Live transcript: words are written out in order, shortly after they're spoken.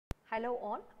Hello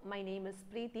all, my name is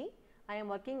Preethi. I am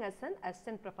working as an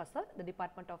assistant professor, the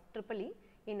Department of EEE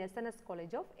in SNS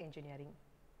College of Engineering.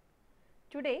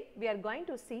 Today we are going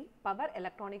to see Power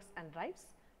Electronics and Drives,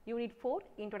 Unit 4,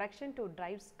 Introduction to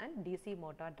Drives and DC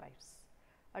Motor Drives.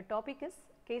 Our topic is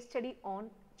case study on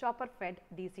chopper fed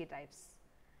DC drives.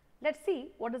 Let's see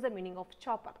what is the meaning of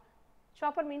chopper.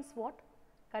 Chopper means what?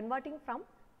 Converting from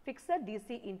fixed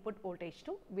DC input voltage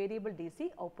to variable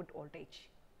DC output voltage.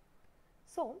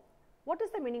 So, what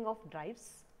is the meaning of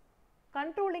drives?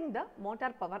 Controlling the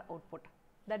motor power output,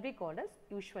 that we call as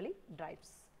usually drives.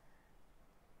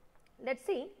 Let's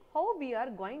see how we are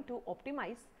going to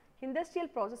optimize industrial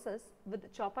processes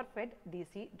with chopper fed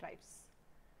DC drives.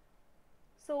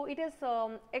 So, it is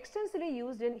extensively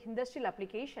used in industrial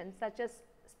applications such as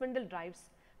spindle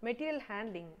drives, material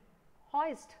handling,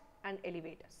 hoist and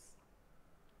elevators.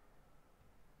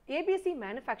 ABC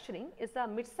Manufacturing is a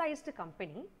mid-sized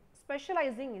company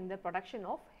specializing in the production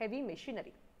of heavy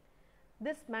machinery.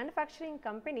 This manufacturing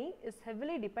company is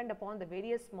heavily dependent upon the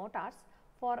various motors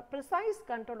for precise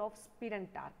control of speed and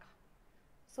torque.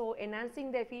 So,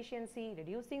 enhancing the efficiency,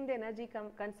 reducing the energy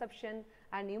consumption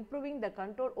and improving the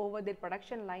control over their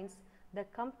production lines, the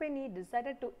company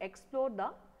decided to explore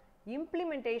the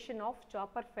implementation of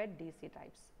chopper fed DC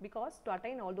drives because to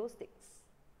attain all those things.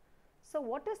 So,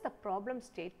 what is the problem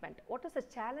statement? What is the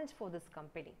challenge for this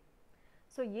company?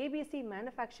 So, ABC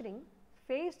Manufacturing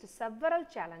faced several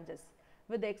challenges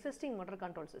with the existing motor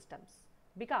control systems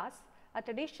because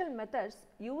traditional methods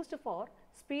used for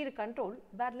speed control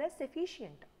were less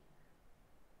efficient,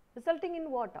 resulting in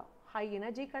what? High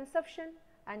energy consumption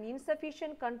and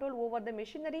insufficient control over the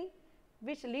machinery,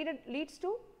 which leads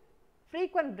to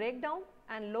frequent breakdown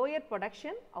and lower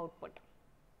production output.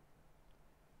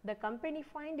 The company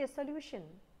found a solution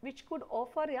which could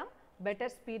offer a better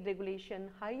speed regulation,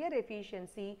 higher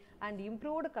efficiency and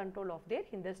improved control of their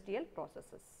industrial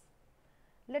processes.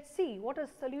 Let us see what is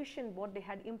solution what they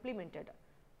had implemented.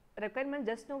 Requirement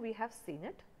just now we have seen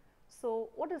it. So,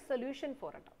 what is solution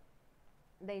for it?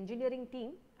 The engineering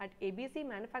team at ABC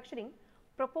Manufacturing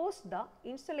proposed the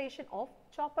installation of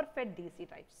chopper fed DC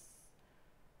drives.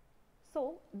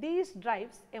 So, these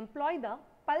drives employ the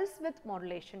pulse width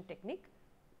modulation technique,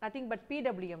 nothing but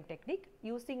PWM technique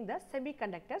using the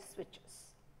semiconductor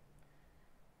switches,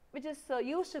 which is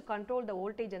used to control the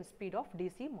voltage and speed of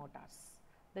DC motors.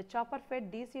 The chopper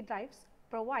fed DC drives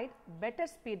provide better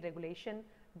speed regulation,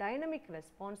 dynamic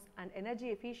response and energy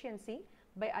efficiency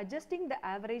by adjusting the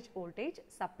average voltage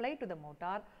supplied to the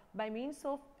motor by means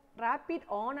of rapid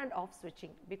on and off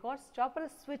switching, because chopper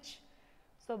switch.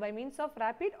 So, by means of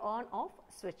rapid on off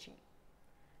switching.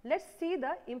 Let us see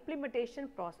the implementation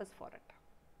process for it.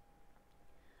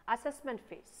 Assessment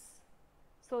phase.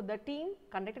 So, the team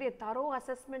conducted a thorough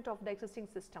assessment of the existing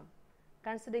system,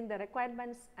 considering the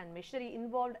requirements and machinery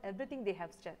involved, everything they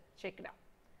have checked out.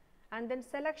 And then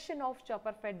selection of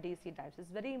chopper fed DC drives is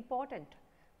very important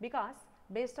because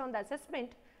based on the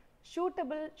assessment,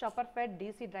 suitable chopper fed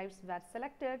DC drives were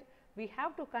selected. We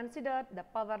have to consider the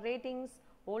power ratings,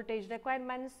 voltage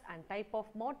requirements and type of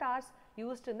motors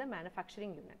used in the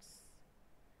manufacturing units.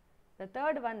 The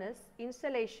third one is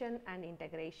installation and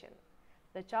integration.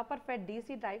 The chopper fed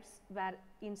DC drives were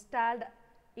installed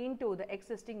into the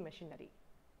existing machinery.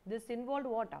 This involved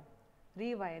what?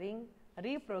 Rewiring,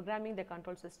 reprogramming the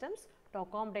control systems to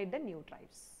accommodate the new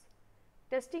drives.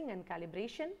 Testing and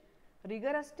calibration.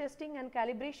 Rigorous testing and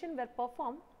calibration were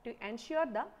performed to ensure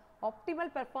the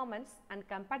optimal performance and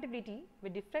compatibility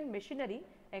with different machinery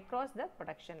across the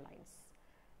production lines.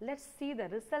 Let us see the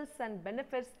results and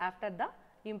benefits after the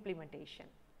implementation.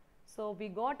 So, we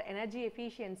got energy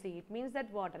efficiency, it means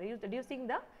that what? Reducing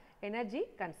the energy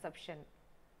consumption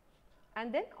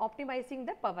and then optimizing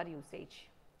the power usage.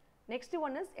 Next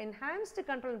one is enhanced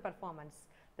control and performance.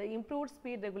 The improved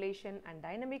speed regulation and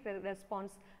dynamic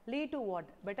response lead to what?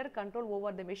 Better control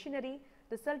over the machinery,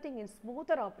 resulting in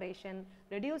smoother operation,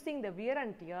 reducing the wear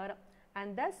and tear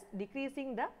and thus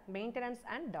decreasing the maintenance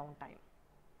and downtime.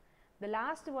 The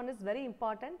last one is very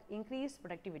important, increased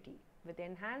productivity. With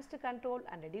enhanced control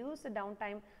and reduced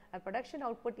downtime, our production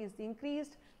output is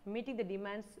increased, meeting the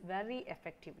demands very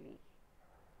effectively.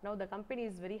 Now, the company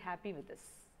is very happy with this.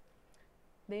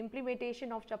 The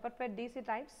implementation of chopper fed DC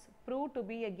drives proved to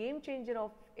be a game changer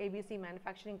of ABC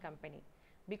Manufacturing Company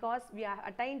because we have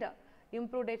attained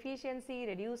improved efficiency,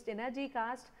 reduced energy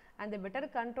cost and the better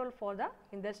control for the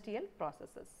industrial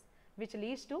processes, which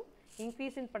leads to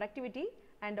increase in productivity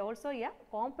and also a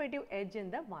competitive edge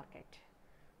in the market.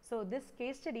 So, this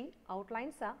case study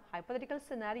outlines a hypothetical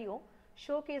scenario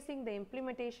showcasing the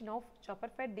implementation of chopper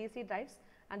fed DC drives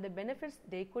and the benefits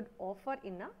they could offer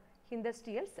in a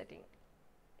industrial setting.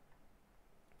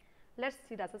 Let us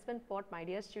see the assessment part, my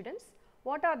dear students.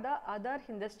 What are the other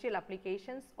industrial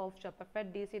applications of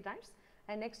perfect DC drives?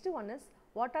 And next one is,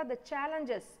 what are the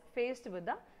challenges faced with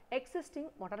the existing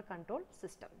motor control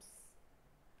systems?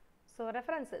 So,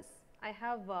 references I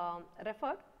have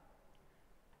referred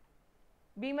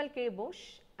Bimal K.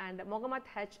 Bosch and Mohammad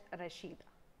H. Rashid.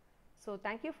 So,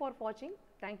 thank you for watching.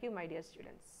 Thank you, my dear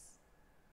students.